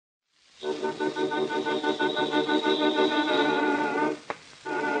The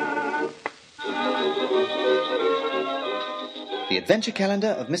Adventure Calendar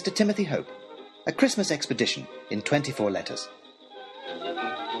of Mr. Timothy Hope. A Christmas Expedition in 24 letters.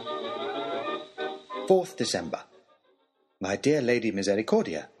 4th December. My dear Lady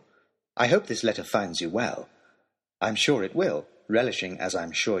Misericordia, I hope this letter finds you well. I'm sure it will, relishing, as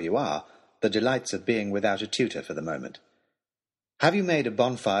I'm sure you are, the delights of being without a tutor for the moment. Have you made a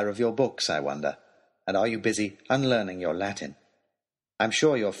bonfire of your books, I wonder, and are you busy unlearning your Latin? I'm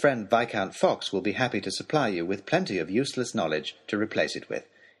sure your friend Viscount Fox will be happy to supply you with plenty of useless knowledge to replace it with.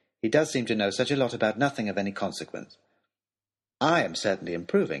 He does seem to know such a lot about nothing of any consequence. I am certainly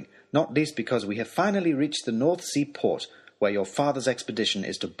improving, not least because we have finally reached the North Sea port where your father's expedition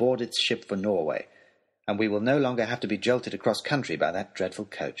is to board its ship for Norway, and we will no longer have to be jolted across country by that dreadful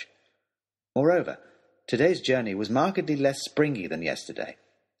coach. Moreover, today's journey was markedly less springy than yesterday,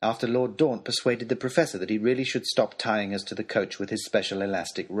 after Lord Daunt persuaded the Professor that he really should stop tying us to the coach with his special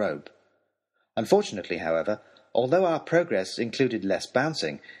elastic rope. Unfortunately, however, although our progress included less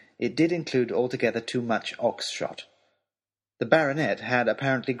bouncing, it did include altogether too much ox-shot. The baronet had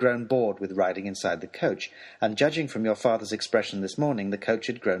apparently grown bored with riding inside the coach, and judging from your father's expression this morning, the coach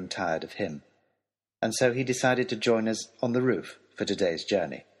had grown tired of him. And so he decided to join us on the roof for today's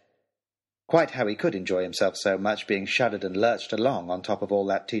journey. Quite how he could enjoy himself so much being shuddered and lurched along on top of all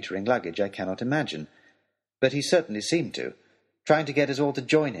that teetering luggage I cannot imagine. But he certainly seemed to, trying to get us all to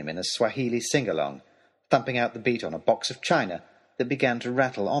join him in a Swahili sing-along, thumping out the beat on a box of china that began to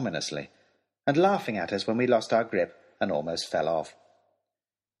rattle ominously, and laughing at us when we lost our grip and almost fell off.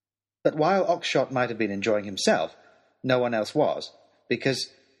 But while Oxshott might have been enjoying himself, no one else was,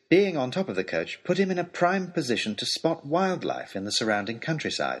 because being on top of the coach put him in a prime position to spot wildlife in the surrounding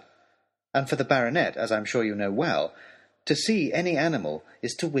countryside. And for the baronet, as I'm sure you know well, to see any animal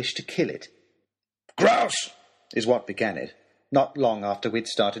is to wish to kill it. "Grouse!" is what began it, not long after we'd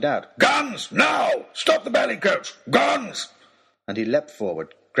started out. "Guns! Now! Stop the belly coach! Guns!" And he leapt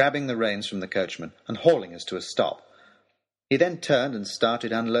forward, grabbing the reins from the coachman and hauling us to a stop. He then turned and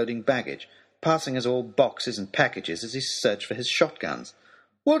started unloading baggage, passing us all boxes and packages as he searched for his shotguns.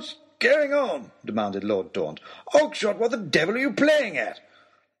 "What's going on?" demanded Lord Daunt. "Oxshott, what the devil are you playing at?"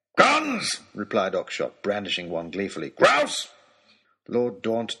 "Guns!" replied Oxshott, brandishing one gleefully. "Grouse!" Lord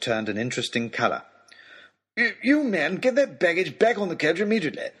Daunt turned an interesting colour. You men, get that baggage back on the coach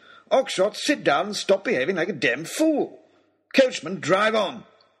immediately. Oxshott, sit down and stop behaving like a damn fool. Coachman, drive on."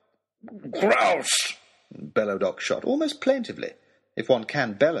 "Grouse!" bellowed Oxshott, almost plaintively, if one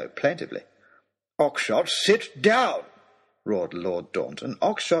can bellow plaintively. "Oxshott, sit down!" roared Lord Daunt, and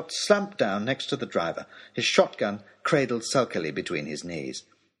Oxshott slumped down next to the driver, his shotgun cradled sulkily between his knees.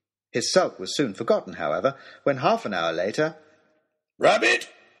 His sulk was soon forgotten, however, when half an hour later... "Rabbit!"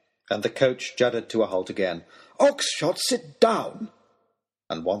 and the coach juddered to a halt again. "Oxshott, sit down!"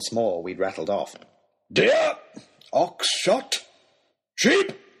 And once more we rattled off. "Deer! Oxshott!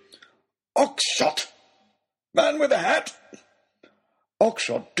 Sheep! Oxshott! Man with a hat!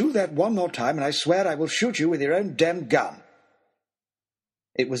 Oxshott, do that one more time, and I swear I will shoot you with your own damned gun."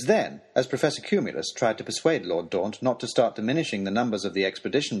 It was then, as Professor Cumulus tried to persuade Lord Daunt not to start diminishing the numbers of the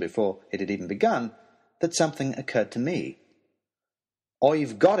expedition before it had even begun, that something occurred to me.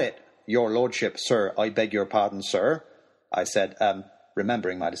 "I've got it, your lordship, sir. I beg your pardon, sir," I said,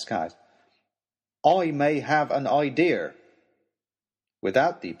 remembering my disguise. "I may have an idea."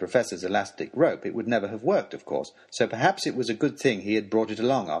 Without the Professor's elastic rope, it would never have worked, of course, so perhaps it was a good thing he had brought it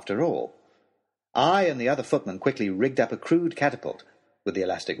along after all. I and the other footmen quickly rigged up a crude catapult, with the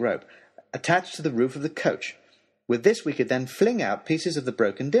elastic rope, attached to the roof of the coach. With this we could then fling out pieces of the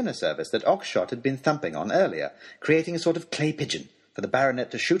broken dinner service that Oxshott had been thumping on earlier, creating a sort of clay pigeon for the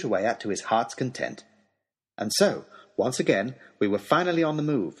baronet to shoot away at to his heart's content. And so, once again, we were finally on the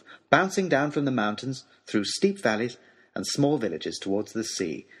move, bouncing down from the mountains, through steep valleys and small villages towards the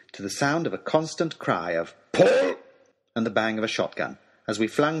sea, to the sound of a constant cry of "Pull!" and the bang of a shotgun, as we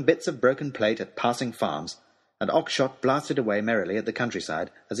flung bits of broken plate at passing farms, and Oxshott blasted away merrily at the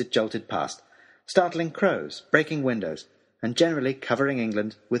countryside as it jolted past, startling crows, breaking windows, and generally covering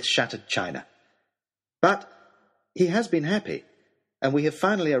England with shattered china. But he has been happy, and we have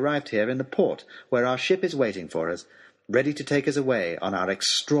finally arrived here in the port, where our ship is waiting for us, ready to take us away on our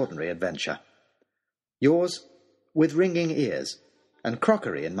extraordinary adventure. Yours, with ringing ears, and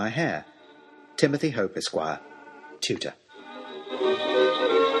crockery in my hair, Timothy Hope, Esquire, Tutor.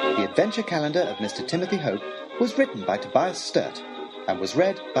 The Adventure Calendar of Mr. Timothy Hope was written by Tobias Sturt, and was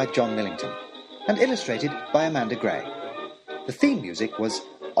read by John Millington, and illustrated by Amanda Gray. The theme music was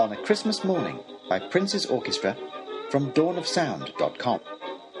On a Christmas Morning by Prince's Orchestra from dawnofsound.com.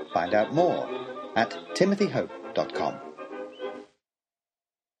 Find out more at timothyhope.com.